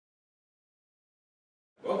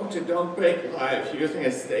Welcome to Don't Break Life. Using a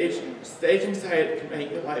staging site can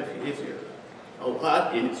make your life easier, a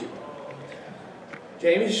lot easier.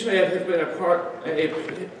 Jamie Schmid has been a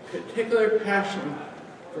particular passion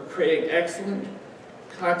for creating excellent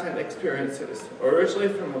content experiences. Originally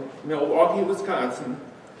from Milwaukee, Wisconsin,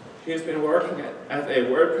 she has been working as a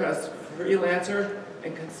WordPress freelancer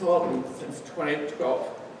and consultant since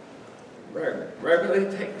 2012. Regularly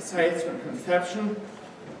taking sites from conception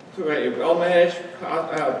to a well-managed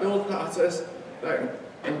build process that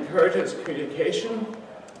encourages communication,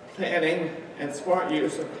 planning, and smart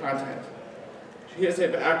use of content. She has a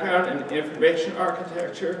background in information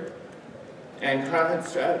architecture and content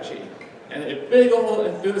strategy, and a big old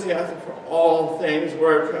enthusiasm for all things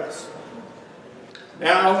WordPress.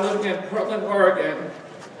 Now living in Portland, Oregon,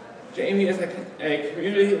 Jamie is a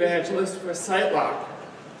community evangelist for SiteLock,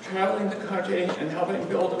 traveling the country and helping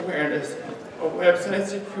build awareness of website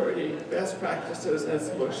security, best practices, and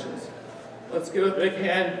solutions. Let's give a big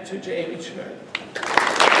hand to Jamie Schmid.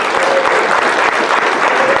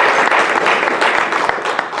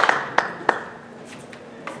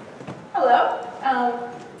 Hello.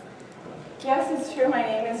 Yes, it's true. My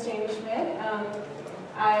name is Jamie Schmid.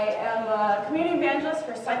 I am a community evangelist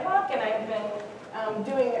for SiteLock, and I've been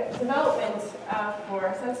doing development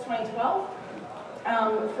since 2012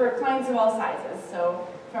 for clients of all sizes. So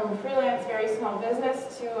from freelance, very small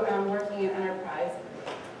business to working in enterprise.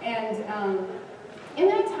 And in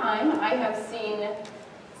that time, I have seen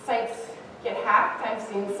sites get hacked. I've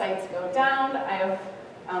seen sites go down. I have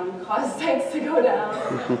caused sites to go down.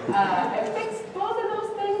 I've fixed both of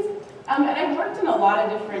those things. And I've worked in a lot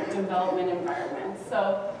of different development environments.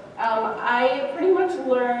 So I pretty much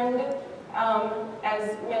learned,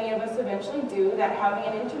 as many of us eventually do, that having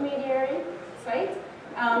an intermediary site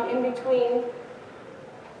in between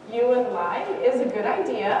you and live is a good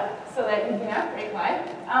idea so that you do not break live.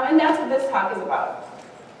 And that's what this talk is about.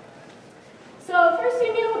 So first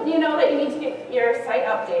you know that you need to get your site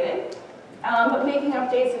updated. But making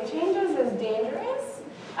updates and changes is dangerous.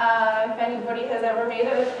 If anybody has ever made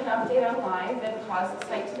an update on live and caused the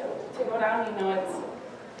site to go down, you know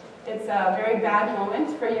it's a very bad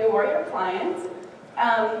moment for you or your client.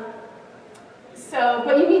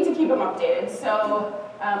 But you need to keep them updated. So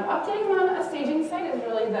updating on a staging site is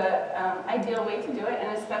really the ideal way to do it,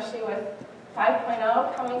 and especially with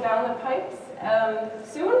 5.0 coming down the pipes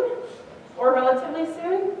soon, or relatively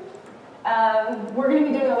soon. We're going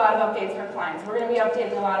to be doing a lot of updates for clients. We're going to be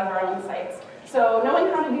updating a lot of our own sites. So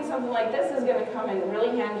knowing how to do something like this is going to come in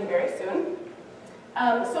really handy very soon.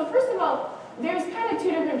 So first of all, there's kind of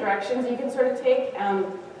two different directions you can sort of take.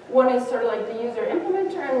 One is sort of like the user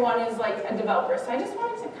implementer, and one is like a developer. So I just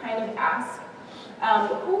wanted to kind of ask,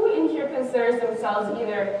 who in here considers themselves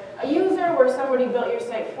either a user where somebody built your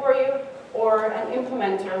site for you, or an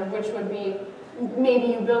implementer, which would be maybe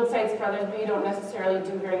you build sites for others, but you don't necessarily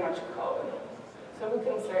do very much code. So who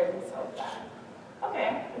considers themselves that?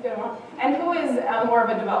 Okay, a good one. And who is more of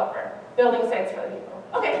a developer, building sites for other people?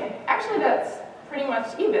 Okay, actually that's pretty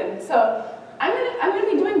much even. So I'm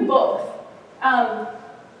gonna be doing both.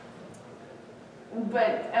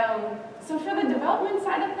 So for the development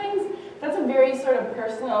side of things, that's a very sort of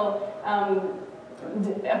personal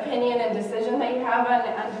opinion and decision that you have on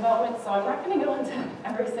development, so I'm not going to go into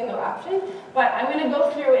every single option, but I'm going to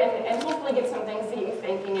go through and hopefully get some things to get you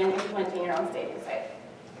thinking and implementing your own staging site.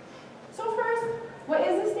 So first, what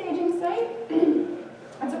is a staging site?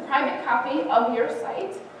 It's a private copy of your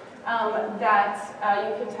site that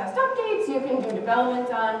you can test updates, you can do development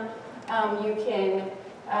on, you can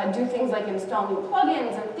do things like install new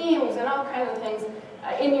plugins and themes and all kinds of things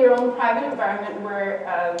in your own private environment where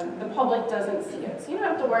the public doesn't see it. So you don't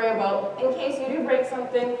have to worry about, in case you do break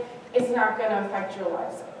something, it's not going to affect your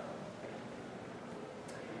live site.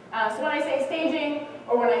 So when I say staging,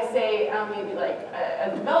 or when I say maybe like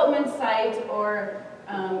a development site, or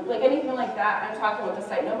like anything like that, I'm talking about the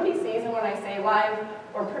site nobody sees. And when I say live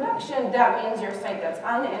or production, that means your site that's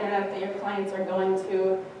on the internet that your clients are going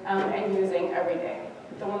to and using every day.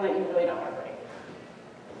 The one that you really don't want to break.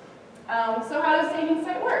 So how does staging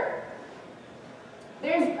site work?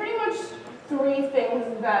 There's pretty much three things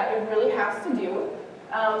that it really has to do.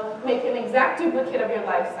 Make an exact duplicate of your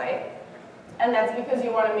live site. And that's because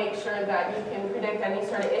you want to make sure that you can predict any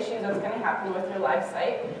sort of issues that's going to happen with your live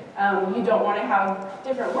site. You don't want to have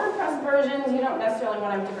different WordPress versions. You don't necessarily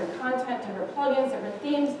want to have different content, different plugins, different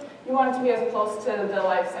themes. You want it to be as close to the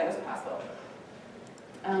live site as possible.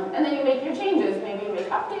 And then you make your changes. Maybe you make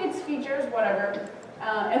updates, features, whatever.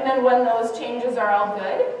 And then when those changes are all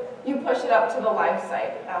good, you push it up to the live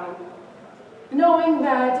site, knowing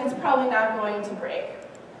that it's probably not going to break.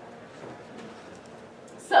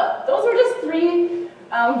 So those were just three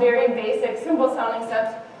very basic, simple sounding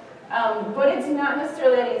steps, but it's not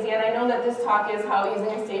necessarily that easy, and I know that this talk is how using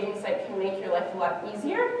a staging site can make your life a lot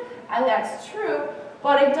easier, and that's true,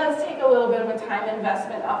 but it does take a little bit of a time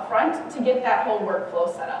investment up front to get that whole workflow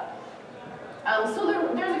set up. So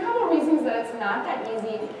there's a couple of reasons that it's not that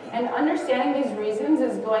easy, and understanding these reasons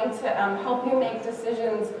is going to help you make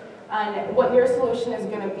decisions on what your solution is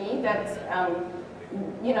going to be that,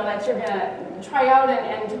 that you're going to try out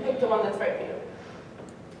and to pick the one that's right for you.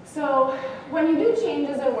 So when you do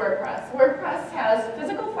changes in WordPress, WordPress has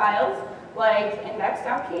physical files like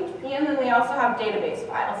index.php, and then they also have database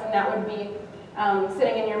files, and that would be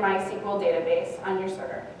sitting in your MySQL database on your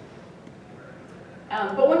server.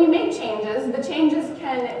 But when you make changes, the changes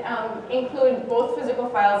can include both physical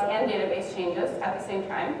files and database changes at the same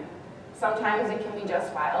time. Sometimes it can be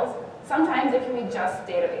just files. Sometimes it can be just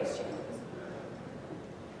database changes.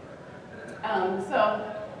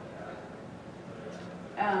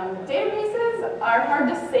 Databases are hard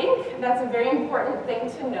to sync. That's a very important thing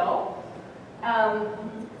to know.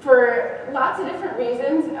 For lots of different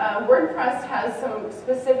reasons, WordPress has some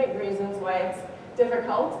specific reasons why it's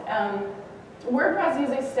difficult. WordPress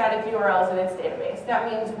uses static URLs in its database. That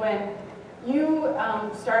means when you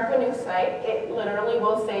start up a new site, it literally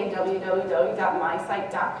will say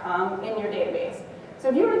www.mysite.com in your database. So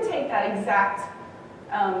if you were to take that exact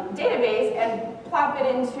database and plop it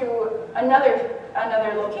into another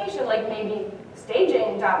location, like maybe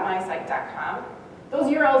staging.mysite.com, those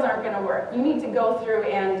URLs aren't going to work. You need to go through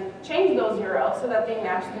and change those URLs so that they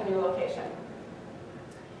match the new location.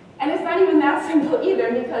 And it's not even that simple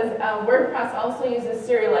either, because WordPress also uses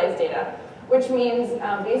serialized data, which means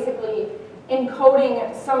basically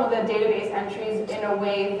encoding some of the database entries in a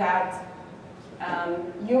way that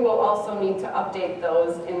you will also need to update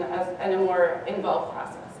those in a more involved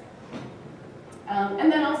process.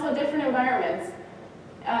 And then also different environments.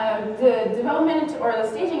 The development or the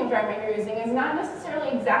staging environment you're using is not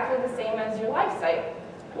necessarily exactly the same as your live site.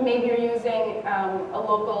 Maybe you're using a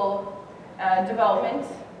local development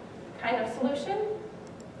kind of solution.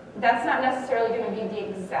 That's not necessarily going to be the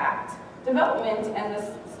exact development and the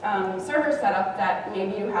server setup that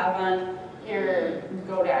maybe you have on your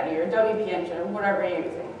GoDaddy or WP Engine or whatever you're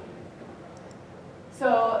using.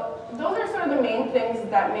 So those are sort of the main things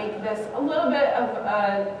that make this a little bit of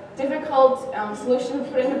a difficult solution to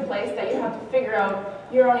put into place, that you have to figure out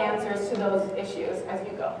your own answers to those issues as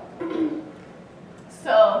you go.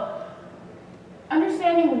 So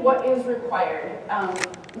understanding what is required,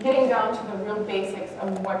 getting down to the real basics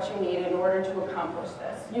of what you need in order to accomplish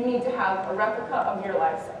this. You need to have a replica of your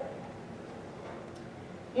live site.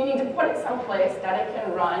 You need to put it someplace that it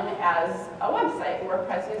can run as a website.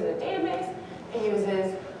 WordPress uses a database, it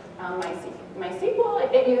uses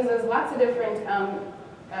MySQL, it uses lots of different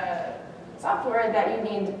software that you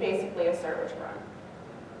need basically a server to run.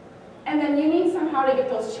 And then you need somehow to get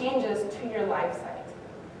those changes to your live site.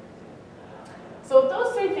 So with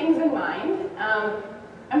those three things in mind,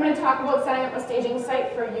 I'm going to talk about setting up a staging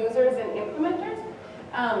site for users and implementers.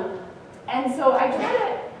 And so I try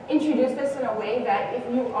to introduce this in a way that if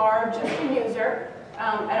you are just a user,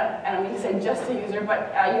 I don't mean to say just a user,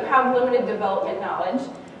 but you have limited development knowledge,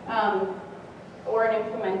 or an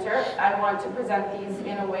implementer, I want to present these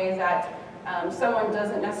in a way that someone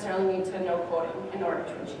doesn't necessarily need to know coding in order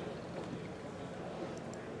to achieve.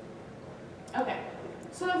 Okay,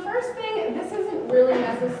 so the first thing, this isn't really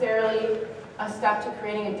necessarily a step to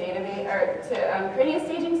creating a database, or to creating a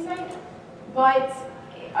staging site, but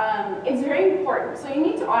it's very important. So you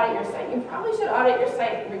need to audit your site. You probably should audit your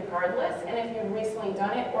site regardless, and if you've recently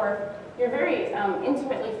done it, or if you're very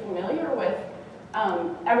intimately familiar with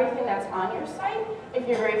everything that's on your site, if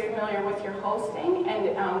you're very familiar with your hosting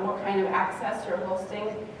and what kind of access your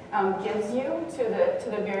hosting gives you to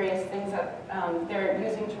the various things that they're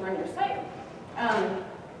using to run your site.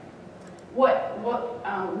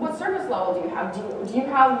 What service level do you have? Do you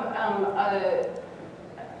have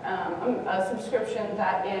a subscription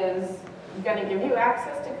that is going to give you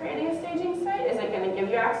access to creating a staging site? Is it going to give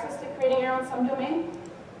you access to creating your own subdomain?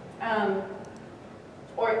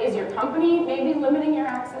 Or is your company maybe limiting your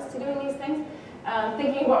access to doing these things?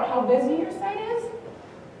 Thinking about how busy your site is.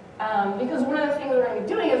 Because one of the things we're going to be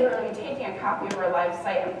doing is we're going to be taking a copy of our live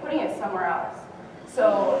site and putting it somewhere else.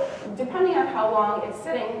 So depending on how long it's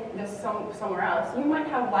sitting somewhere else, you might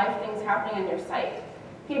have live things happening on your site.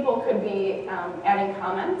 People could be adding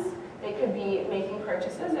comments. They could be making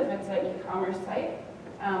purchases if it's an e-commerce site.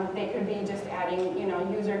 They could be just adding,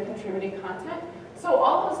 user-contributed content. So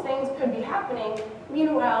all those things could be happening.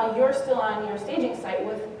 Meanwhile, you're still on your staging site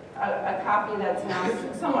with a copy that's now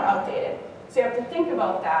somewhat outdated. So you have to think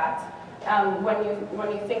about that when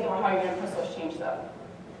you think about how you're going to push those changes up.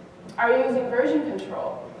 Are you using version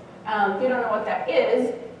control? If you don't know what that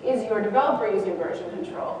is your developer using version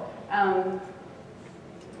control?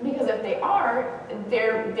 Because if they are,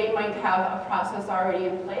 they might have a process already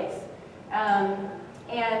in place.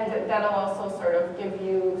 And that'll also sort of give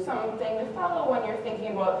you something to follow when you're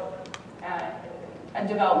thinking about a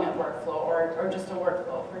development workflow or just a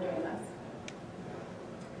workflow for doing this.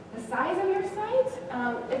 The size of your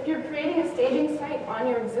site, if you're creating a staging site on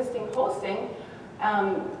your existing hosting,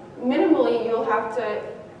 minimally you'll have to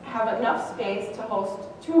have enough space to host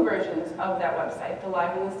 2 versions of that website, the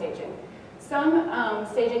live and the staging. Some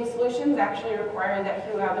staging solutions actually require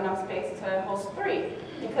that you have enough space to host 3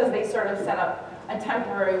 because they sort of set up a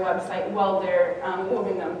temporary website while they're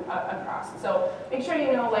moving them across. So make sure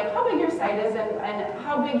you know like how big your site is and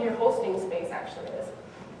how big your hosting space actually is.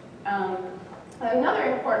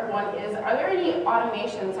 Another important one is, are there any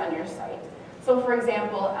automations on your site? So for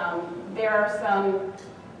example, there are some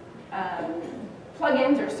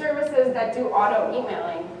plugins or services that do auto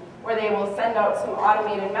emailing where they will send out some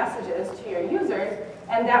automated messages to your users,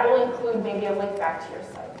 and that will include maybe a link back to your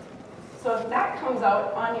site. So if that comes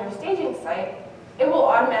out on your staging site, it will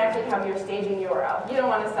automatically have your staging URL. You don't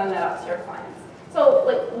want to send that out to your clients. So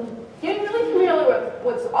like, getting really familiar with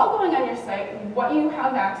what's all going on your site, what you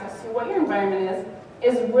have access to, what your environment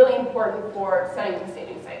is really important for setting up a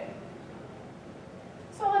staging site.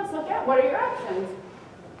 So let's look at what are your options.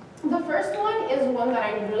 The first one is one that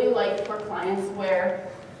I really like for clients where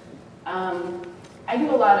I do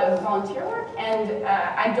a lot of volunteer work and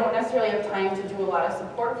I don't necessarily have time to do a lot of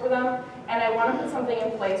support for them, and I want to put something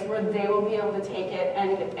in place where they will be able to take it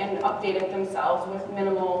and update it themselves with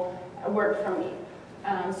minimal work from me.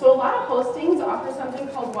 So a lot of hostings offer something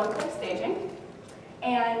called one-click staging,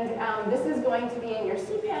 and this is going to be in your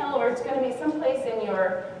cPanel, or it's going to be someplace in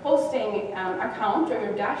your hosting account or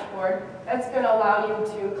your dashboard that's going to allow you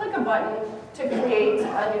to click a button to create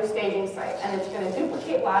a new staging site, and it's going to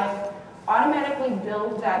duplicate live, automatically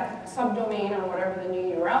build that subdomain or whatever the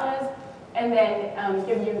new URL is, and then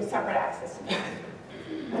give you separate access to it.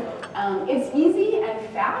 It's easy and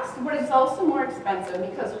fast, but it's also more expensive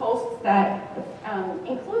because hosts that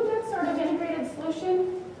include that sort of integrated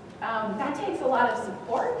solution, that takes a lot of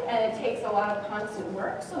support and it takes a lot of constant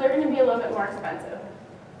work, so they're going to be a little bit more expensive.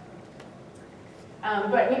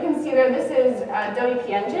 But you can see there, this is WP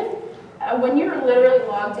Engine. When you're literally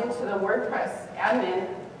logged into the WordPress admin,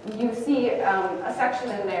 you see a section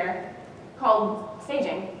in there called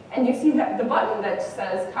staging, and you see that the button that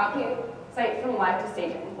says copy site from live to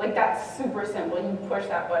staging. Like, that's super simple. You push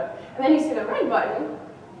that button. And then you see the red button,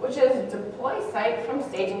 which is deploy site from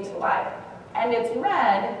staging to live. And it's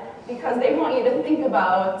red because they want you to think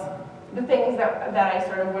about the things that I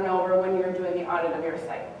sort of went over when you're doing the audit of your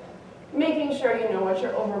site. Making sure you know what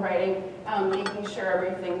you're overwriting, making sure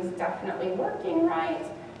everything's definitely working right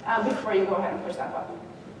before you go ahead and push that button.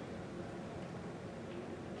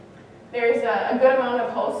 There's a good amount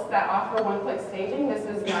of hosts that offer one-click staging. This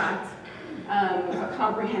is not a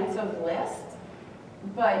comprehensive list,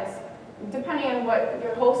 but depending on what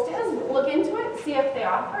your host is, look into it, see if they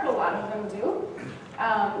offer it. A lot of them do.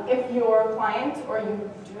 If your client or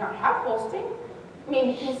you do not have hosting,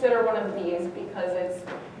 maybe consider one of these because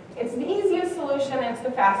it's the easiest solution, it's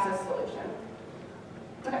the fastest solution.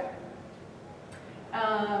 Okay.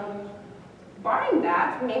 Barring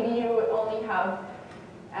that, maybe you only have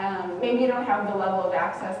maybe you don't have the level of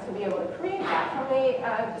access to be able to create that from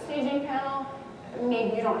the staging panel.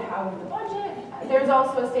 Maybe you don't have the budget. There's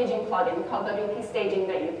also a staging plugin called WP Staging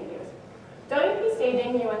that you can use. WP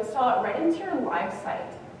Staging, you install it right into your live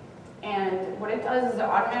site. And what it does is it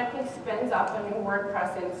automatically spins up a new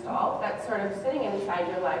WordPress install that's sort of sitting inside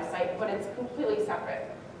your live site, but it's completely separate.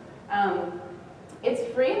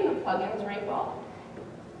 It's free in the plugins repo.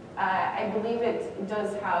 I believe it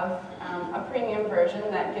does have a premium version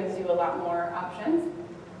that gives you a lot more options.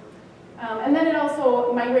 And then it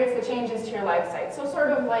also migrates the changes to your live site. So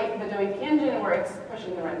sort of like the WP Engine where it's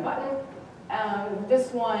pushing the red button,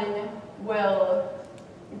 this one will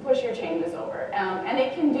push your changes over. And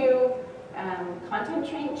it can do content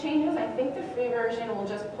changes. I think the free version will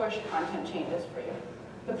just push content changes for you.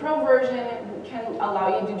 The pro version can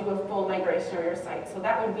allow you to do a full migration of your site. So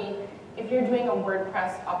that would be if you're doing a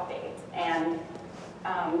WordPress update and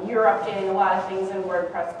you're updating a lot of things in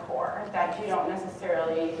WordPress core that you don't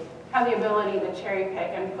necessarily have the ability to cherry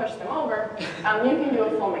pick and push them over, you can do a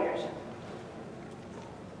full migration.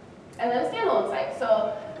 And then a standalone site.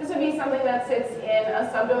 So this would be something that sits in a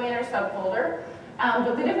subdomain or subfolder.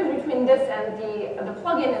 But the difference between this and the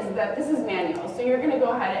plugin is that this is manual. So you're going to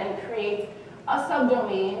go ahead and create a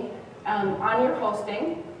subdomain on your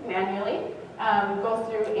hosting manually. Go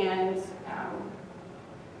through and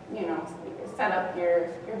set up your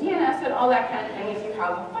DNS and all that kind of thing. If you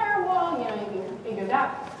have a firewall, you can configure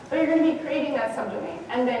that. But you're going to be creating that subdomain,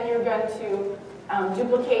 and then you're going to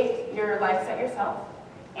duplicate your live site yourself,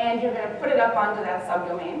 and you're going to put it up onto that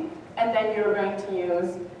subdomain, and then you're going to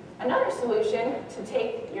use another solution to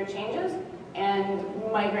take your changes and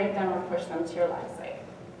migrate them or push them to your live site.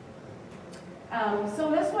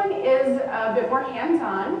 So this one is a bit more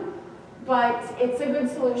hands-on, but it's a good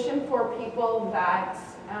solution for people that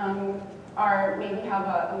maybe have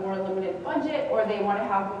a more limited budget, or they want to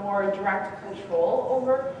have more direct control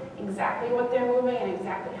over exactly what they're moving and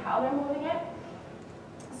exactly how they're moving it.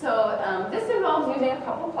 So this involves using a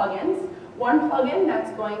couple plugins. One plugin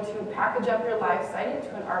that's going to package up your live site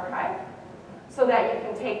into an archive so that you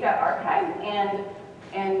can take that archive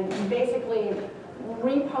and basically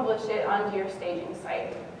republish it onto your staging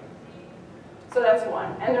site. So that's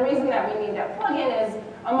one. And the reason that we need that plugin is,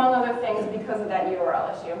 among other things, because of that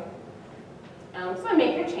URL issue. So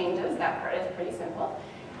make your changes. That part is pretty simple.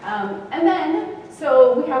 And then,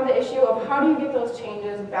 so we have the issue of how do you get those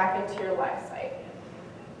changes back into your live site.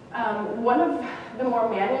 One of the more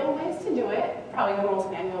manual ways to do it, probably the most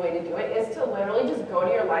manual way to do it, is to literally just go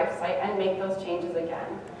to your live site and make those changes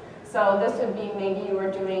again. So this would be maybe you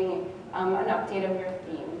were doing an update of your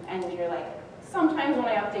theme, and you're like, sometimes when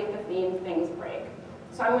I update the theme, things break.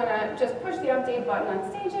 So I'm going to just push the update button on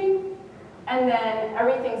staging, and then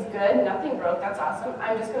everything's good, nothing broke, that's awesome.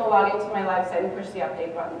 I'm just going to log into my live site and push the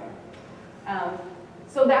update button there.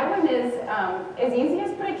 So that one is as easy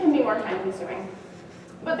as, but it can be more time consuming.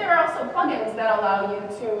 But there are also plugins that allow you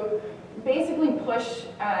to basically push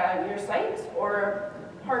your site or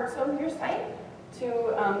parts of your site to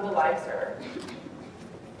the live server.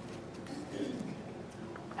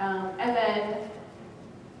 And then,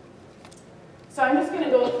 so I'm just going to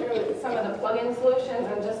go through some of the plugin solutions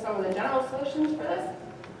and just some of the general solutions for this.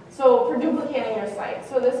 So for duplicating your site,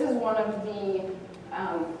 so this is one of the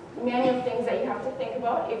manual things that you have to think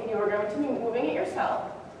about if you are going to be moving it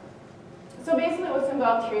yourself. So basically what's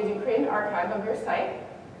involved here is you create an archive of your site.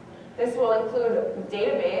 This will include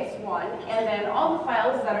database, one, and then all the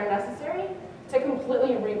files that are necessary to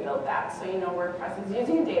completely rebuild that. So you know WordPress is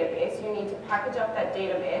using a database. You need to package up that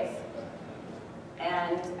database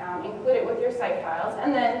and include it with your site files,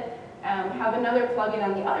 and then have another plugin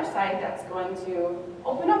on the other side that's going to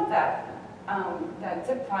open up that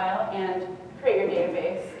zip file and create your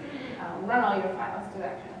database, run all your files, do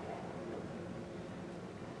that kind of thing.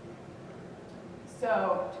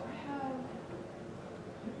 So,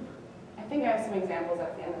 I think I have some examples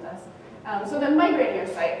at the end of this. So then migrating your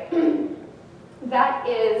site. That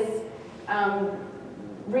is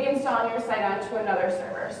reinstalling your site onto another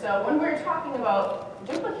server. So when we're talking about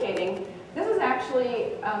duplicating, this is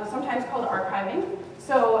actually sometimes called archiving.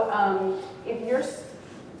 So if you're,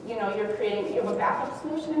 you have a backup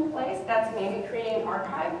solution in place, that's maybe creating an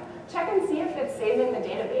archive. Check and see if it's saving the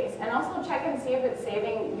database, and also check and see if it's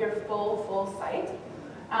saving your full site.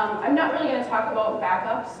 I'm not really going to talk about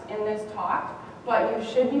backups in this talk, but you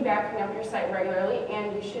should be backing up your site regularly,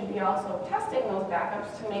 and you should be also testing those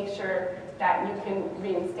backups to make sure that you can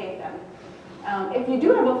reinstate them. If you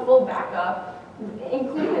do have a full backup,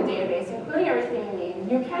 including the database, including everything you need,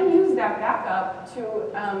 you can use that backup to,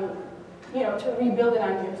 to rebuild it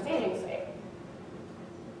onto your staging site.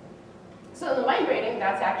 So the migrating,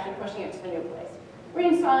 that's actually pushing it to the new place.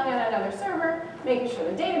 Reinstalling it on another server, making sure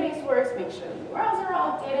the database works, making sure the URLs are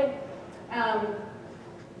all updated.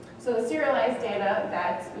 So the serialized data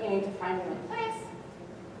that you need to find in place.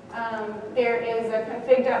 There is a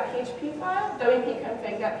config.php file,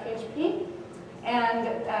 wp-config.php, and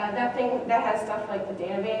that has stuff like the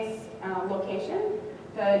database location,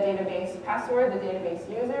 the database password, the database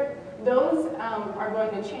user. Those are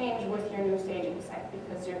going to change with your new staging site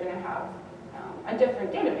because you're going to have a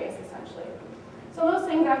different database, essentially. So those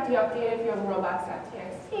things have to be updated if you have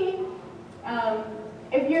robots.txt.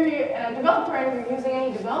 If you're a developer and you're using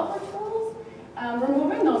any developer tools,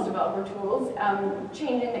 removing those developer tools,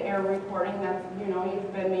 changing the error reporting that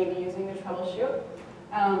you've been maybe using to troubleshoot,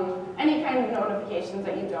 any kind of notifications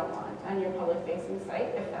that you don't want on your public-facing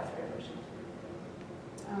site, if that's your version.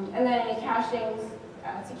 And then any caching,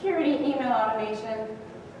 security, email automation.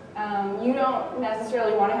 You don't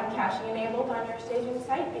necessarily want to have caching enabled on your staging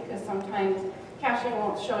site because sometimes caching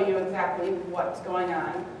won't show you exactly what's going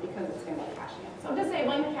on because it's going to be caching it. So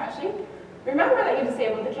disabling the caching. Remember that you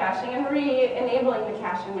disabled the caching and re-enabling the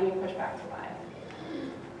caching when you push back to live.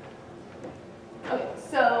 Okay,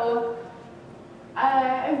 so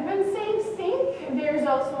I've been saying sync. There's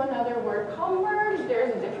also another word called merge.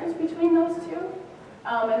 There's a difference between those two.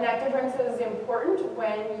 And that difference is important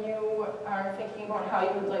when you are thinking about how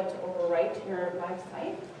you would like to overwrite your live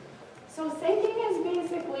site. So syncing is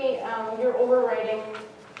basically you're overwriting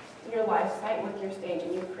your live site with your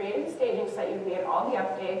staging. You've created a staging site, you've made all the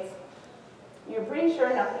updates. You're pretty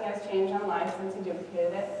sure nothing has changed on live since you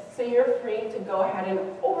duplicated it. So you're free to go ahead and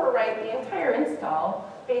overwrite the entire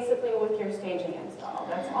install, basically with your staging install.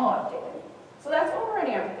 That's all updated. So that's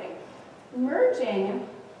overwriting everything. Merging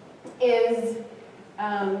is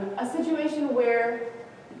a situation where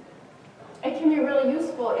it can be really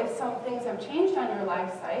useful if some things have changed on your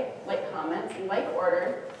live site, like comments, like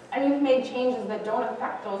orders, and you've made changes that don't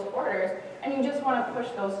affect those orders, and you just want to push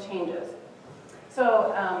those changes.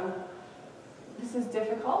 So this is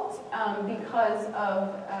difficult because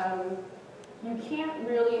of you can't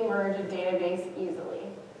really merge a database easily.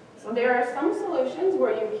 So there are some solutions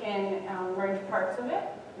where you can merge parts of it,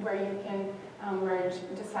 where you can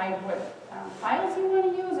decide what files you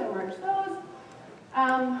want to use and merge those.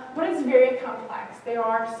 But it's very complex. There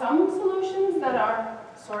are some solutions that are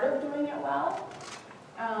sort of doing it well,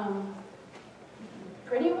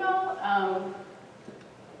 pretty well,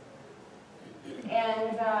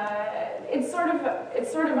 and it's sort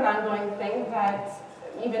of an ongoing thing that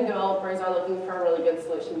even developers are looking for a really good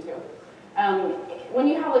solution to. When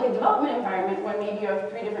you have like a development environment where maybe you have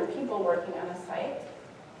 3 different people working on a site,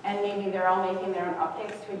 and maybe they're all making their own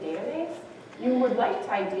updates to a database, you would like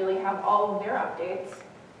to ideally have all of their updates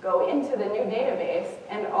go into the new database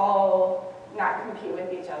and all not compete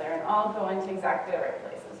with each other and all go into exactly the right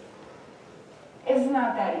places. It's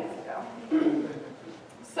not that easy though.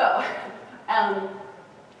 So,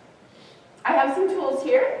 I have some tools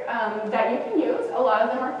here that you can use. A lot of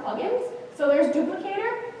them are plugins. So there's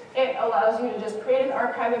Duplicator. It allows you to just create an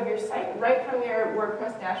archive of your site right from your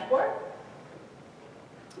WordPress dashboard.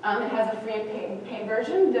 It has a free and paid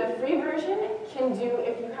version. The free version can do,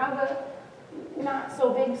 if you have a not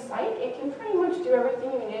so big site, it can pretty much do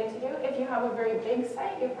everything you need it to do. If you have a very big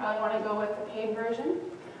site, you probably want to go with the paid version.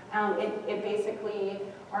 It basically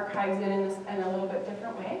archives it in a little bit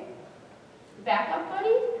different way. Backup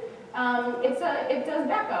Buddy, it does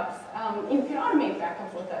backups. You can automate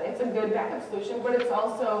backups with it. It's a good backup solution, but it's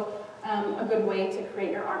also a good way to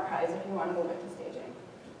create your archives if you want to move it to staging.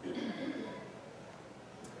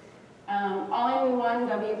 All-in-one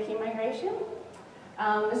WP migration.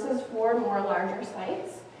 This is for more larger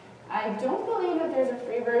sites. I don't believe that there's a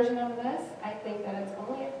free version of this. I think that it's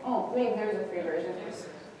only, maybe there's a free version.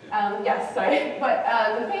 Yes, sorry. But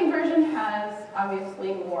the paid version has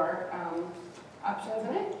obviously more options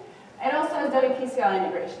in it. It also has WP CLI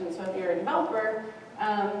integration, so if you're a developer,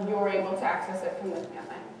 you're able to access it from the command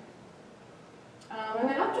line. And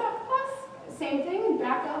then Updraft Plus, same thing,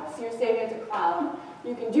 backups, you're saving it to cloud.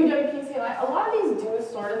 You can do WP CLI. A lot of these do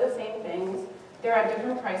sort of the same things. They're at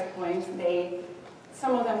different price points.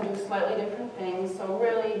 Some of them do slightly different things, so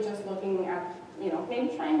really just looking at,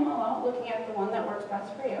 maybe trying them all out, looking at the one that works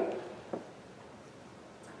best for you.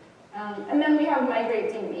 And then we have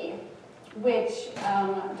MigrateDB, which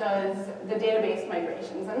does the database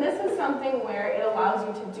migrations. And this is something where it allows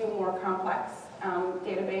you to do more complex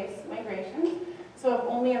database migrations. So if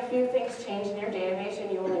only a few things change in your database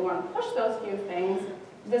and you only want to push those few things,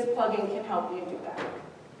 this plugin can help you do that.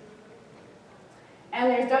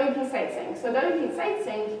 And there's WP Site Sync. So WP Site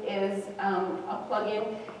Sync is a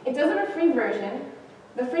plugin. It does have a free version.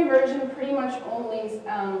 The free version pretty much only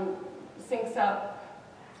syncs up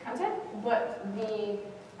content, but the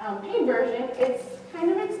paid version, it's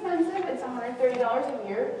kind of expensive. It's $130 a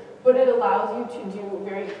year, but it allows you to do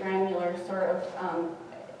very granular sort of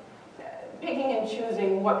picking and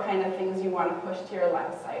choosing what kind of things you want to push to your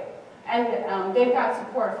live site. And they've got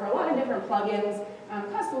support for a lot of different plugins,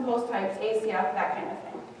 custom post types, ACF, that kind of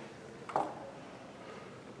thing.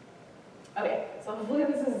 Okay, so hopefully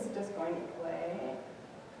this is just going to play.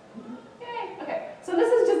 Yay, okay. So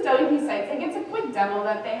this is just WP Site Sync. It's a quick demo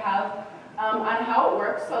that they have on how it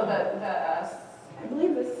works. So I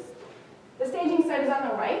believe the staging site is on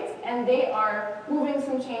the right, and they are moving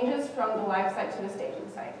some changes from the live site to the staging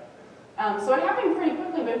site. So it happened pretty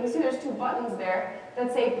quickly, but you can see there's 2 buttons there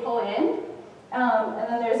that say pull in, and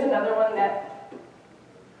then there's another one that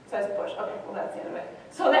says push. Okay, well that's the end of it.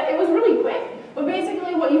 So that it was really quick, but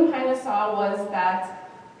basically what you kind of saw was that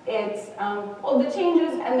it pulled the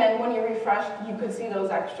changes, and then when you refreshed, you could see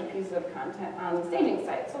those extra pieces of content on the staging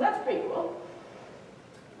site. So that's pretty cool.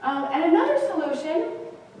 And another solution,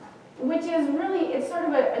 which is really, it's sort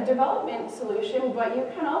of a development solution, but you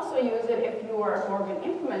can also use it if you are more of an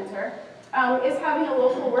implementer, is having a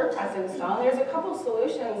local WordPress install. And there's a couple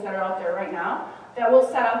solutions that are out there right now that will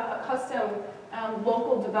set up a custom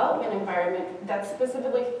local development environment that's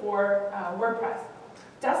specifically for WordPress.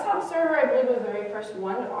 Desktop Server, I believe, was the very first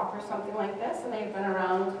one to offer something like this, and they've been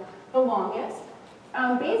around the longest.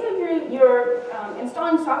 Basically, you're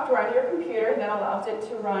installing software on your computer that allows it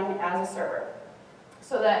to run as a server,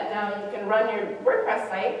 so that now you can run your WordPress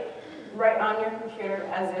site right on your computer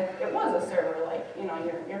as if it was a server, like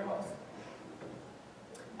your host.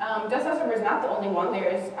 Desktop Server is not the only one.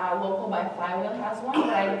 There's Local by Flywheel has one,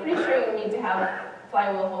 but I'm pretty sure you need to have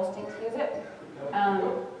Flywheel hosting to use it.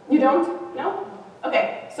 You don't? No?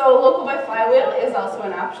 Okay, so Local by Flywheel is also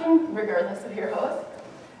an option, regardless of your host.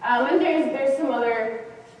 And there's some other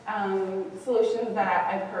solutions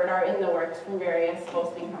that I've heard are in the works from various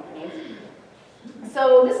hosting companies.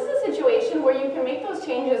 So this is a situation where you can make those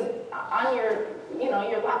changes on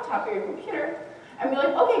your laptop or your computer and be like,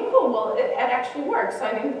 okay, cool, well, it actually works. So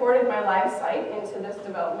I've imported my live site into this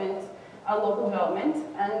development, local development,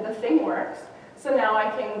 and the thing works. So now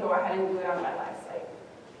I can go ahead and do it on my live site.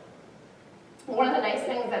 One of the nice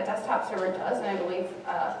things that Desktop Server does, and I believe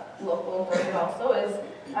Local does it also, is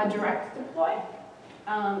a direct deploy.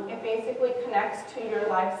 It basically connects to your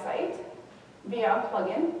live site via a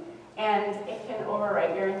plugin, and it can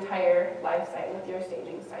overwrite your entire live site with your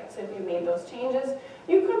staging site. So if you made those changes,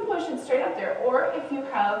 you could push it straight up there. Or if you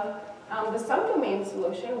have the subdomain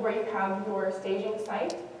solution where you have your staging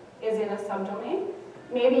site is in a subdomain,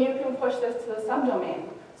 maybe you can push this to the subdomain.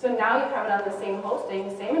 So now you have it on the same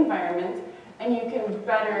hosting, same environment, and you can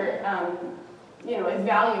better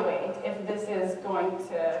evaluate if this is going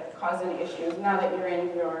to cause any issues now that you're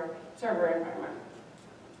in your server environment.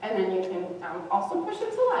 And then you can also push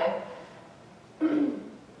it to live.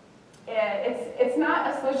 It's not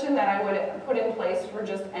a solution that I would put in place for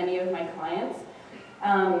just any of my clients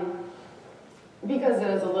because it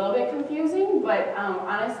is a little bit confusing, but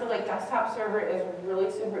honestly, like Desktop Server is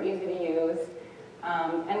really super easy to use.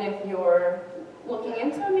 And if you're looking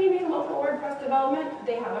into maybe local WordPress development,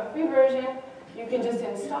 they have a free version. You can just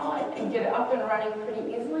install it and get it up and running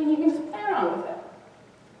pretty easily, and you can just play around with it.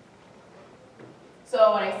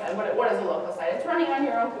 So when I said, what is a local site? It's running on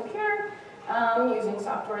your own computer using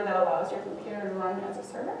software that allows your computer to run as a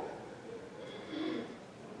server.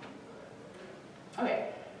 Okay,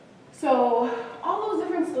 so all those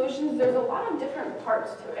different solutions, there's a lot of different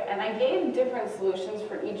parts to it, and I gave different solutions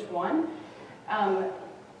for each one.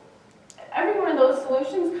 Every one of those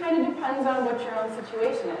solutions kind of depends on what your own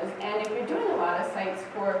situation is, and if you're doing a lot of sites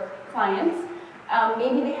for clients,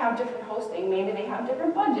 maybe they have different hosting, maybe they have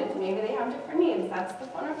different budgets, maybe they have different needs. That's the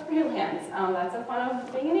fun of freelance. That's the fun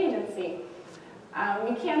of being an agency.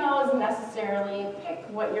 You can't always necessarily pick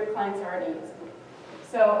what your clients are already using.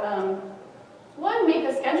 So one, make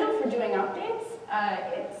a schedule for doing updates.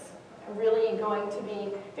 It's really going to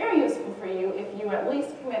be very useful for you if you at least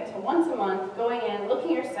commit to once a month, going in,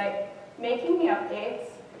 looking at your site, making the updates,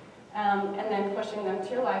 and then pushing them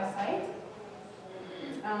to your live site.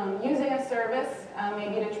 Using a service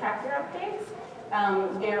maybe to track your updates.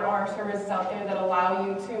 There are services out there that allow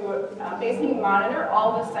you to basically monitor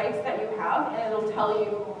all the sites that you have, and it'll tell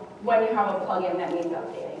you when you have a plugin that needs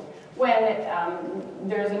updating. When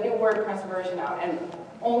there's a new WordPress version out and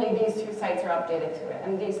only these 2 sites are updated to it,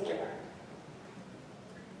 and these 3 are.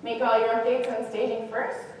 Make all your updates on staging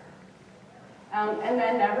first, and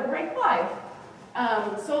then never break live.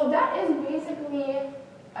 So that is basically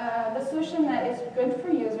the solution that is good for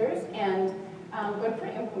users and good for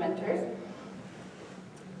implementers.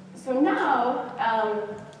 So now,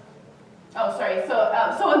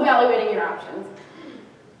 so evaluating your options.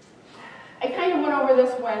 I kind of went over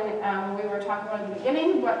this when we were talking about it at the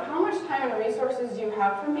beginning, but how much time and resources do you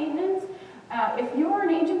have for maintenance? If you're an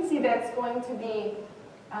agency that's going to be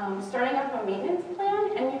starting up a maintenance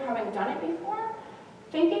plan and you haven't done it before,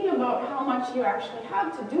 thinking about how much you actually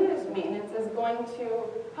have to do this maintenance is going to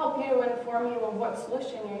help you inform you of what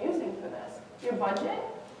solution you're using for this. Your budget,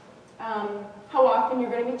 how often you're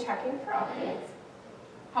going to be checking for updates,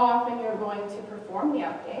 how often you're going to perform the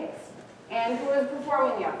updates, and who is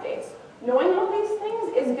performing the updates. Knowing all these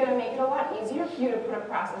things is going to make it a lot easier for you to put a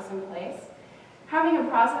process in place. Having a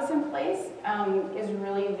process in place is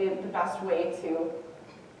really the best way to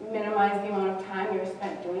minimize the amount of time you're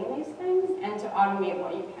spent doing these things and to automate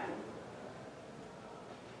what you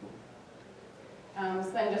can. So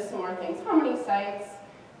then just some more things. How many sites?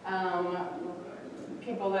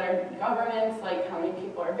 People that are governance, like how many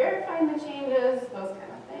people are verifying the changes, those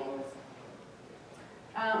kind of things.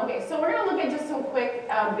 Okay, so we're going to look at just some quick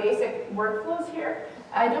basic workflows here.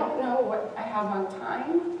 I don't know what I have on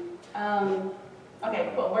time.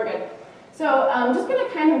 Okay, cool, we're good. So I'm just going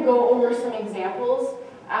to kind of go over some examples.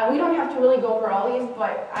 We don't have to really go over all these,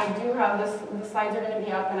 but I do have this, the slides are going to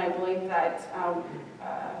be up, and I believe that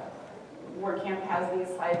WordCamp has these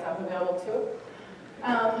slides up available too.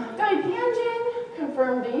 Guide engine,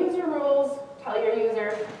 confirm the user rules, tell your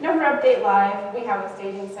user, never update live, we have a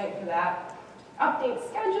staging site for that. Update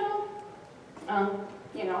schedule,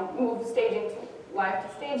 you know, move staging to live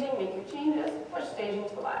to staging, make your changes, push staging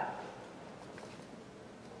to live.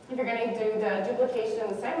 If you're going to do the duplication of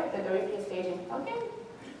the site with the WP staging plugin,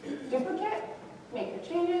 duplicate, make your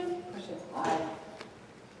changes, push it to live.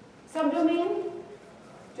 Subdomain,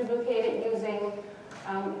 duplicate it using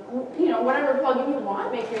you know, whatever plugin you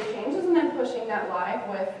want, make your changes, and then pushing that live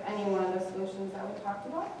with any one of the solutions that we talked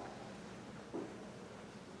about.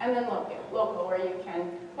 And then local, where you can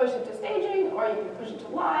push it to staging, or you can push it to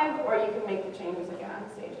live, or you can make the changes again on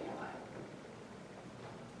staging and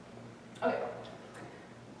live. Okay.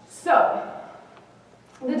 So,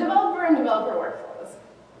 the developer and developer workflows.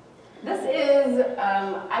 This is,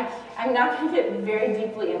 I'm not going to get very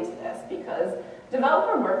deeply into this because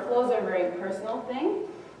developer workflows are a very personal thing,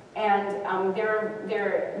 and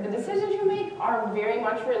the decisions you make are very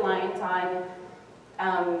much reliant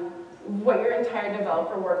on what your entire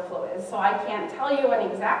developer workflow is. So I can't tell you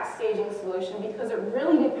an exact staging solution because it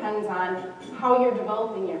really depends on how you're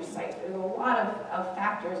developing your site. There's a lot of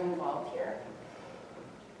factors involved here.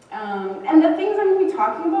 And the things I'm going to be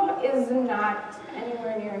talking about is not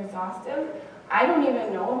anywhere near exhaustive. I don't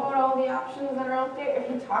even know about all the options that are out there. If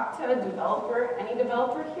you talk to a developer, any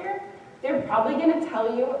developer here, they're probably going to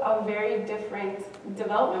tell you a very different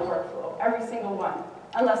development workflow, every single one,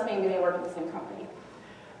 unless maybe they work at the same company.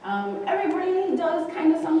 Everybody does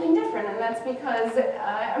kind of something different, and that's because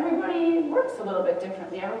everybody works a little bit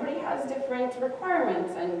differently. Everybody has different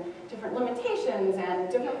requirements and different limitations and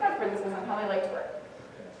different preferences on how they like to work.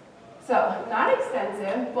 So, not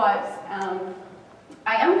extensive, but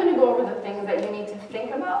I am going to go over the things that you need to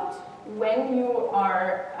think about when you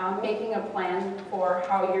are making a plan for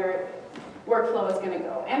how your workflow is going to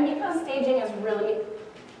go. And because staging is really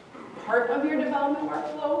part of your development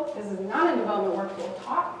workflow, this is not a development workflow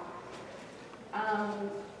talk,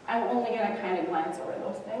 I'm only going to kind of glance over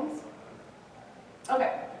those things.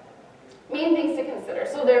 Okay, main things to consider.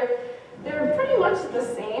 So they're pretty much the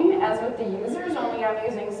same as with the users, only I'm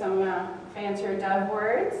using some fancier dev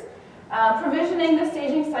words. Provisioning the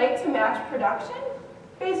staging site to match production.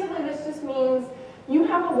 Basically, this just means you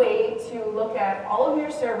have a way to look at all of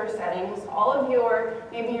your server settings, all of your,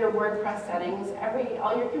 maybe your WordPress settings,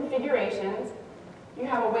 all your configurations. You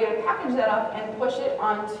have a way to package that up and push it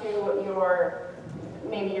onto your,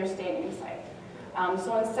 maybe your staging site.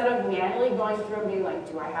 So instead of manually going through and being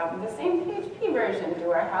like, do I have the same PHP version?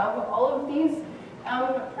 Do I have all of these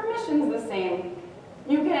permissions the same?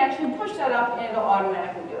 You can actually push that up and it'll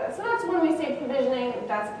automatically do that. So that's when we say provisioning,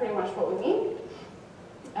 that's pretty much what we mean.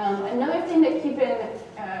 Another thing to keep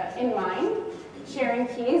in mind, sharing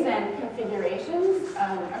keys and configurations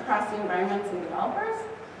across the environments and developers.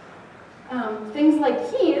 Things like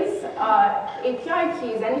keys, API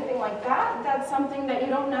keys, anything like that, that's something that you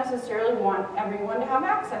don't necessarily want everyone to have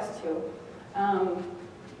access to.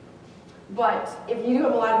 But if you do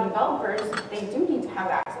have a lot of developers, they do need to have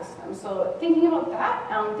access to them. So thinking about that,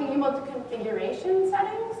 thinking about the configuration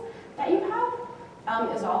settings that you have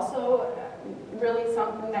is also really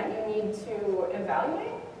something that you need to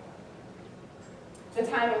evaluate. The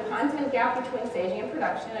time and content gap between staging and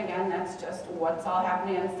production, again, that's just what's all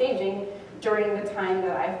happening on staging during the time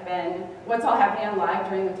that I've been, what's all happening on live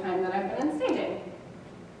during the time that I've been in staging.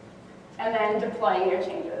 And then deploying your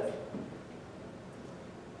changes.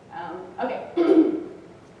 Okay,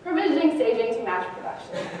 provisioning staging to match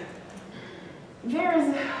production.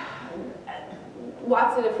 There's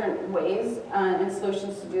lots of different ways and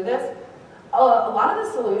solutions to do this. A lot of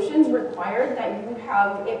the solutions require that you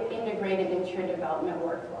have it integrated into your development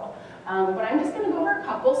workflow. But I'm just going to go over a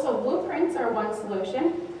couple. So blueprints are one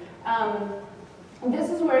solution.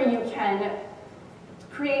 This is where you can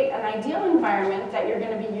create an ideal environment that you're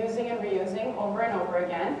going to be using and reusing over and over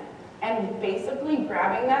again, and basically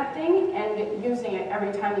grabbing that thing and using it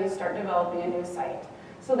every time you start developing a new site.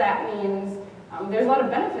 So that means there's a lot of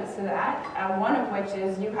benefits to that, one of which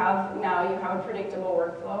is you have a predictable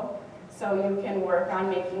workflow. So you can work on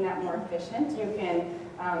making that more efficient. You can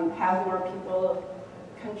have more people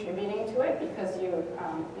contributing to it because you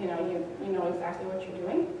know exactly what you're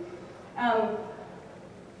doing.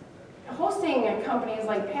 Hosting companies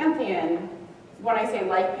like Pantheon, when I say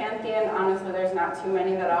like Pantheon, honestly there's not too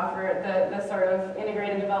many that offer the sort of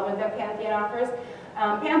integrated development that Pantheon offers.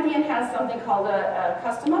 Pantheon has something called a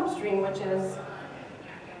custom upstream, which is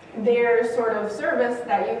their sort of service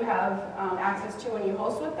that you have access to when you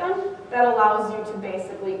host with them that allows you to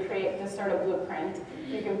basically create this sort of blueprint.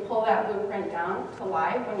 You can pull that blueprint down to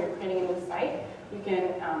live when you're creating a new site. You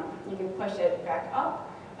can push it back up.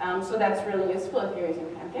 So that's really useful if you're using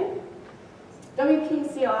Pumpkin. WP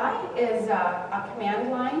CLI is a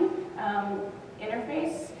command line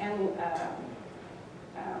interface and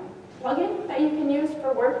plugin that you can use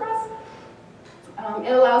for WordPress.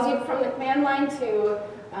 It allows you from the command line to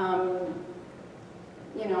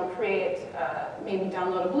create, maybe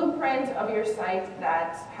download a blueprint of your site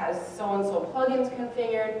that has so-and-so plugins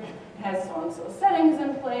configured, has so-and-so settings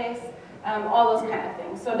in place, all those kind of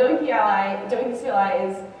things. So WP CLI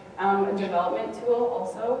is a development tool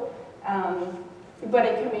also, but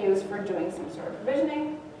it can be used for doing some sort of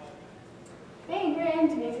provisioning.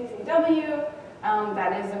 Vagrant, VCCW,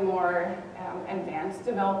 that is a more advanced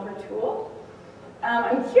developer tool.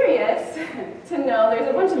 I'm curious to know, there's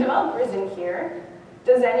a bunch of developers in here.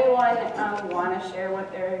 Does anyone want to share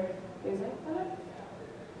what they're using for it?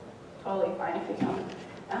 Totally fine if you don't.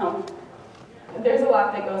 There's a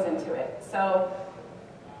lot that goes into it. So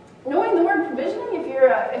knowing the word provisioning, if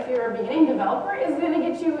you're a beginning developer, is going to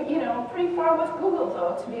get you, pretty far with Google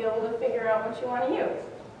though, to be able to figure out what you want to use.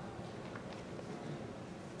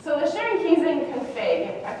 So the sharing keys and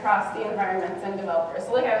config across the environments and developers.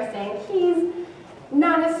 So like I was saying, keys,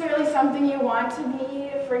 not necessarily something you want to be,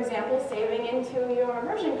 for example, saving into your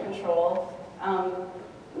version control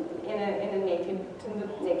in a naked to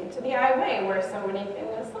the eye way where somebody can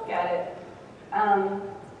just look at it. And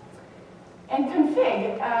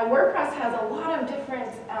config, WordPress has a lot of different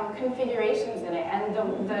configurations in it, and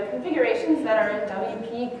the configurations that are in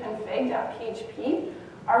wp-config.php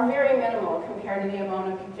are very minimal compared to the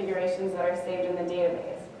amount of configurations that are saved in the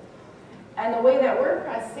database. And the way that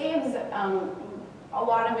WordPress saves a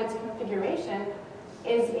lot of its configuration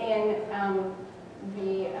is in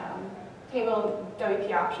the table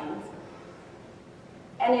WP options.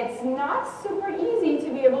 And it's not super easy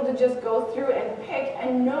to be able to just go through and pick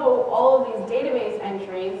and know all of these database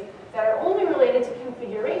entries that are only related to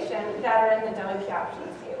configuration that are in the WP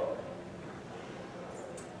options table.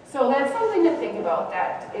 So that's something to think about.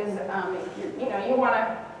 That is, if you want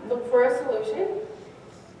to look for a solution.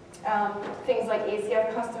 Things like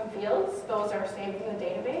ACF custom fields, those are saved in the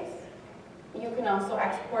database. You can also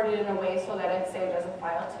export it in a way so that it's saved as a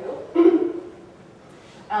file too.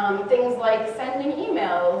 Things like sending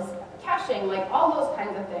emails, caching, like all those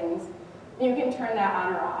kinds of things, you can turn that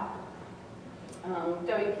on or off.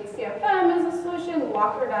 WPCFM is a solution,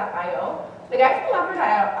 Locker.io. The guy from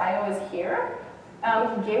Locker.io is here.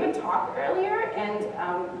 He gave a talk earlier, and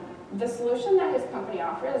the solution that his company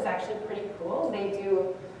offers is actually pretty cool. They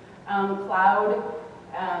do cloud,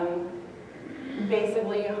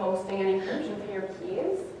 basically hosting and encryption for your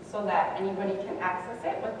keys so that anybody can access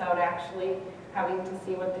it without actually having to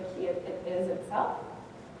see what the key it is itself.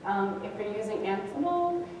 If you're using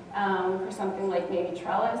Ansible for something like maybe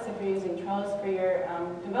Trellis, if you're using Trellis for your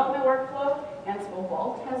development workflow, Ansible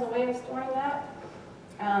Vault has a way of storing that.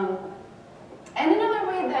 And another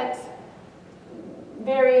way that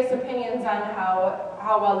various opinions on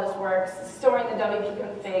how well this works, storing the WP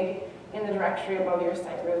config in the directory above your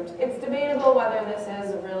site root. It's debatable whether this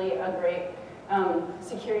is really a great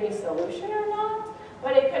security solution or not,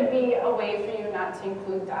 but it could be a way for you not to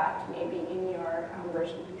include that maybe in your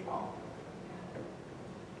version control.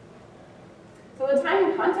 So the time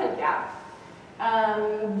and content gap.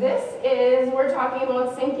 We're talking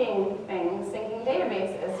about syncing things, syncing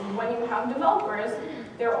databases. When you have developers,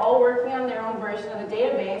 they're all working on their own version of the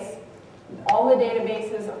database. All the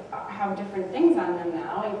databases have different things on them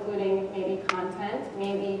now, including maybe content,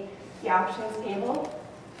 maybe the options table.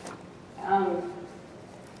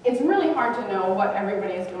 It's really hard to know what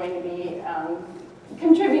everybody is going to be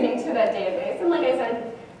contributing to that database. And like I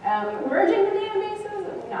said, merging the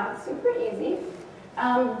databases is not super easy.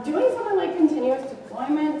 Doing something like continuous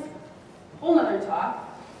deployment, whole nother talk,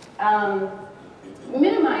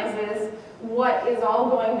 minimizes what is all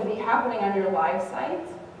going to be happening on your live site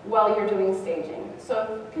while you're doing staging.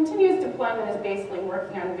 So continuous deployment is basically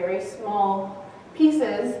working on very small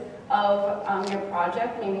pieces of your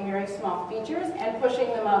project, maybe very small features, and pushing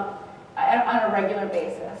them up on a regular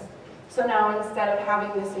basis. So now instead of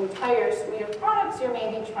having this entire suite of products you're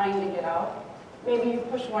maybe trying to get out, maybe you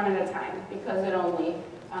push one at a time because it only, it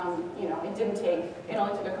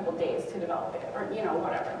only took a couple days to develop it, or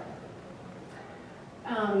whatever.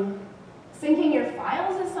 Syncing your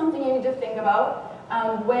files is something you need to think about.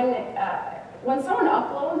 When someone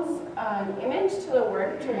uploads an image to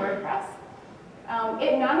WordPress,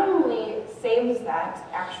 it not only saves that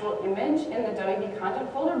actual image in the WP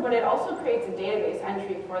content folder, but it also creates a database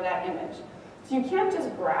entry for that image. So you can't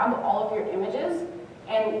just grab all of your images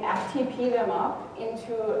and FTP them up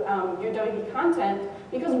into your WP content,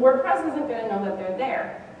 because WordPress isn't going to know that they're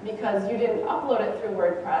there because you didn't upload it through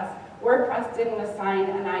WordPress. WordPress didn't assign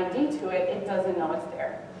an ID to it. It doesn't know it's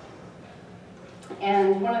there.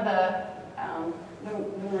 And one of the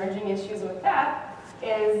emerging issues with that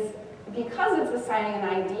is because it's assigning an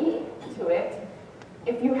ID to it,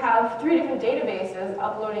 if you have 3 different databases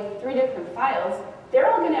uploading 3 different files,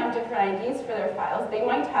 they're all going to have different IDs for their files. They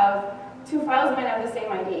might have, 2 files might have the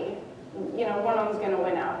same ID. You know, one of them's going to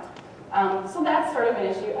win out. So that's sort of an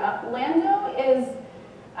issue. Lando is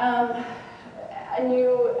a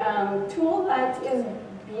new tool that is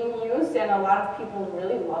being used, and a lot of people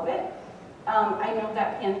really love it. I know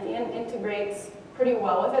that Pantheon integrates pretty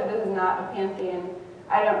well with it. This is not a Pantheon.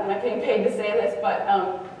 I'm not getting paid to say this, but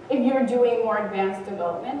if you're doing more advanced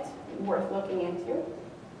development, worth looking into.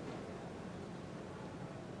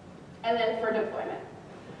 And then for deployment.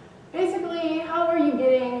 Basically, how are you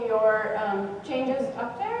getting your changes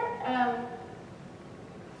up there?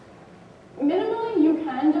 Minimally, you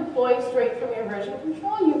can deploy straight from your version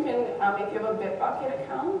control. You can, if you have a Bitbucket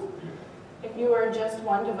account, if you are just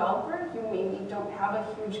one developer, you maybe don't have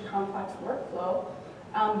a huge complex workflow.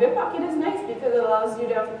 Bitbucket is nice because it allows you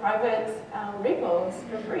to have private repos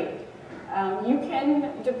for free. You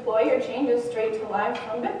can deploy your changes straight to live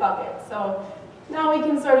from Bitbucket. So now we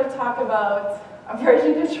can sort of talk about a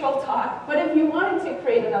version control talk, but if you wanted to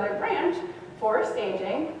create another branch for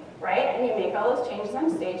staging, right, and you make all those changes on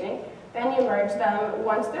staging, then you merge them,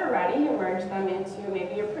 once they're ready, you merge them into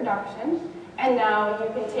maybe your production, and now you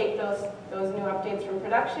can take those new updates from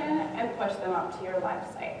production and push them up to your live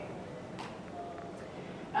site.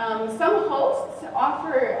 Some hosts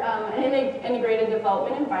offer an integrated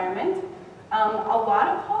development environment. A lot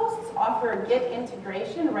of hosts offer Git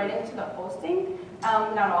integration right into the hosting.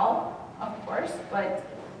 Not all, of course, but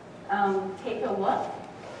take a look.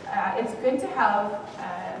 It's good to have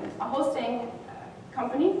a hosting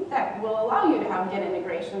company that will allow you to have Git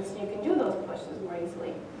integration so you can do those pushes more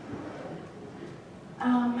easily.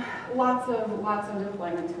 Lots of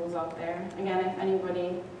deployment tools out there. Again, if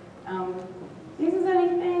anybody uses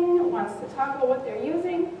anything, wants to talk about what they're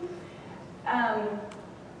using.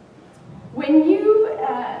 When you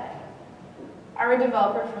are a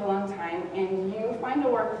developer for a long time and you find a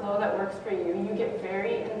workflow that works for you, you get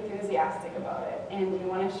very enthusiastic about it and you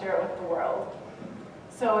want to share it with the world.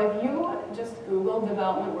 So if you just Google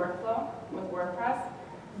development workflow with WordPress,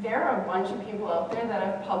 there are a bunch of people out there that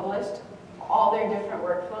have published all their different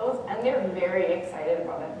workflows, and they're very excited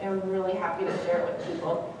about it. They're really happy to share it with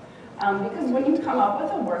people. Because when you come up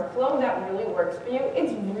with a workflow that really works for you,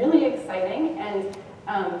 it's really exciting, and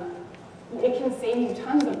it can save you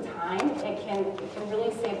tons of time. It can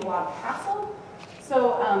really save a lot of hassle.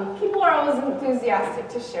 So people are always enthusiastic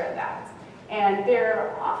to share that. And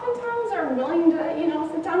they're oftentimes are willing to,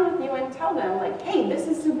 sit down with you and tell them, like, hey, this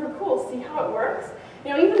is super cool, see how it works?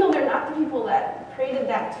 Even though they're not the people that created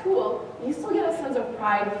that tool, you still get a sense of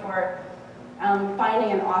pride for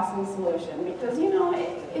finding an awesome solution, because,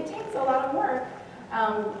 it takes a lot of work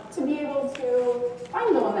to be able to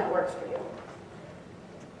find the one that works for you.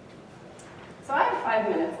 So I have 5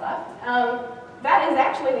 minutes left. That is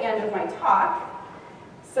actually the end of my talk.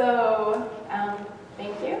 So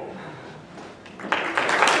thank you.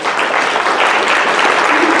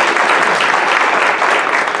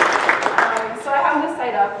 So I have this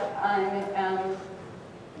site up on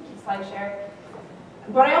SlideShare.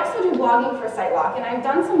 But I also do blogging for SiteLock, and I've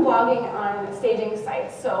done some blogging on staging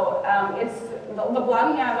sites. So the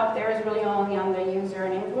blogging I have up there is really only on the user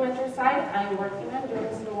and implementer side. I'm working on doing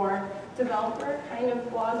some more developer kind of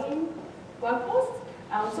blog posts.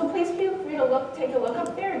 So please feel free to take a look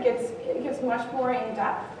up there. It gets much more in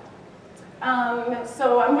depth.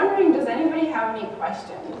 So I'm wondering, does anybody have any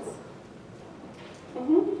questions?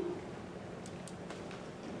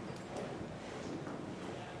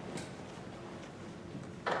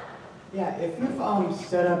 Yeah, if you've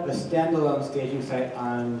set up a standalone staging site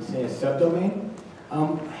on, say, a subdomain,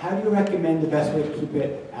 how do you recommend the best way to keep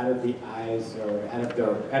it out of the eyes or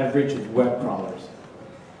out of reach of web crawlers?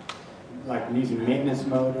 Like using maintenance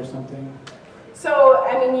mode or something? So,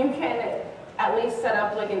 you can at least set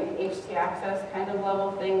up like an htaccess kind of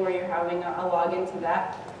level thing where you're having a login to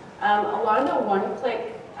that. A lot of the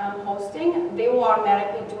one-click hosting, they will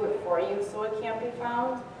automatically do it for you, so it can't be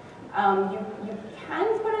found. You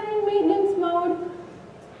can put it in maintenance mode,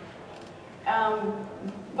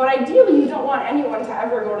 but ideally you don't want anyone to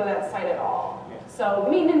ever go to that site at all. So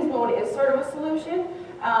maintenance mode is sort of a solution.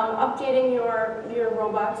 Updating your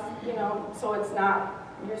robots, you know, so it's not,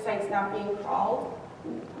 your site's not being crawled,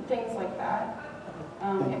 things like that.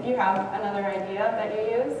 If you have another idea that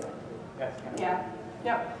you use. Yes. Yeah,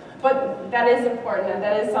 yep. But that is important, and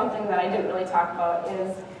that is something that I didn't really talk about,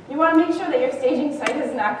 is you want to make sure that your staging site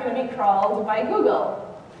is not going to be crawled by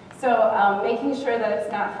Google. So making sure that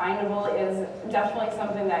it's not findable is definitely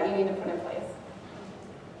something that you need to put in place.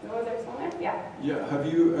 Was there someone there? Yeah. Yeah,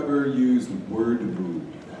 have you ever used WordMove?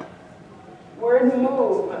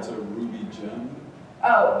 WordMove. That's a Ruby gem.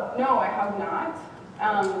 Oh, no, I have not.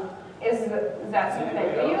 Is that something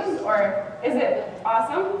that you use, or is it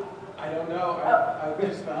awesome? I don't know. I've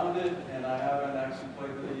just found it, and I haven't actually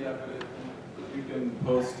played with it yet, but you can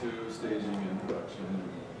post to staging and production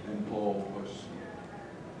and pull, push.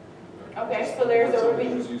 Okay, so there's a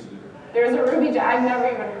Ruby. There's a Ruby gem. I've never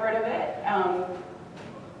even heard of it.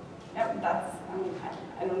 Yep, that's,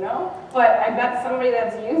 I don't know, but I bet somebody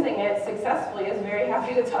that's using it successfully is very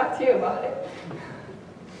happy to talk to you about it.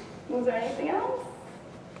 Was there anything else?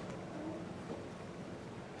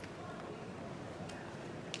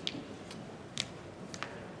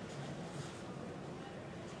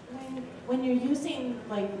 When you're using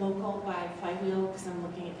like local by Flywheel, because I'm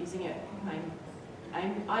looking at using it,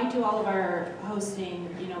 I do all of our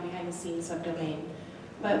hosting, you know, behind the scenes subdomain.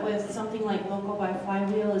 But with something like local by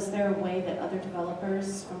Flywheel, is there a way that other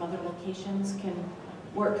developers from other locations can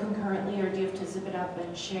work concurrently, or do you have to zip it up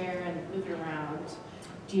and share and move it around?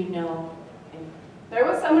 Do you know? There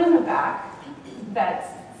was someone in the back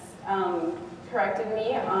that corrected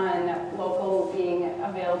me on local being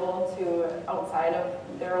available to outside of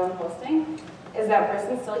their own hosting. Is that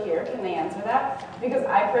person still here? Can they answer that? Because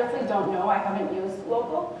I personally don't know. I haven't used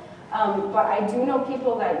local. But I do know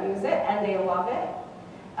people that use it and they love it.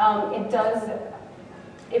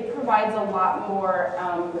 It provides a lot more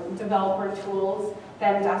developer tools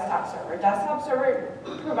than desktop server. Desktop server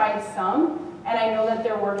provides some, and I know that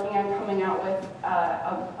they're working on coming out with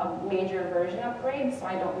a major version upgrade, so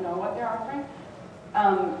I don't know what they're offering.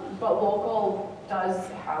 But local does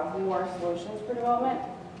have more solutions for development.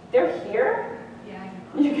 They're here. Yeah,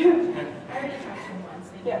 You can, I already talked to them once.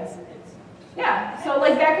 yes. Yeah, so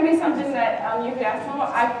like that could be something that you could ask them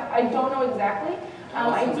about. I don't know exactly.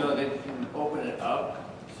 I also know that you can open it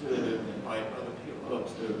up to invite other people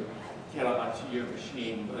to get onto your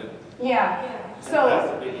machine, but Yeah. it So has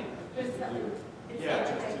to be Yeah,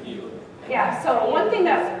 just to you. yeah. So one thing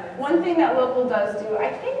that local does do, I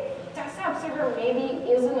think desktop server maybe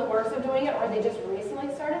is in the works of doing it, or they just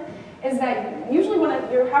recently started, is that usually when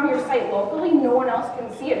you have your site locally, no one else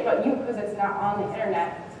can see it but you, because it's not on the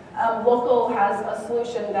internet. Local has a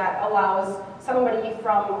solution that allows somebody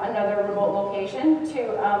from another remote location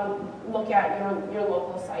to look at your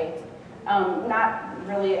local site. Not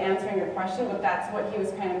really answering your question, but that's what he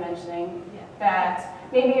was kind of mentioning. Yeah.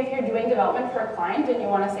 That maybe if you're doing development for a client and you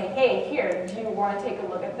want to say, hey, here, do you want to take a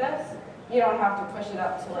look at this? You don't have to push it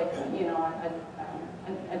up to like, you know,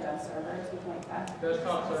 a dev server or something like that.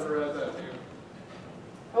 Desktop server has that too.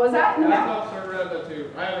 What was that? No. Desktop server has that too.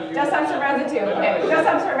 I haven't used Desktop server has it too. Okay,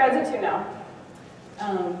 desktop server has it too now.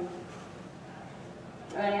 Are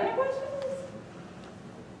there any other questions?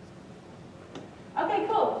 Okay,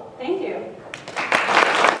 cool. Thank you.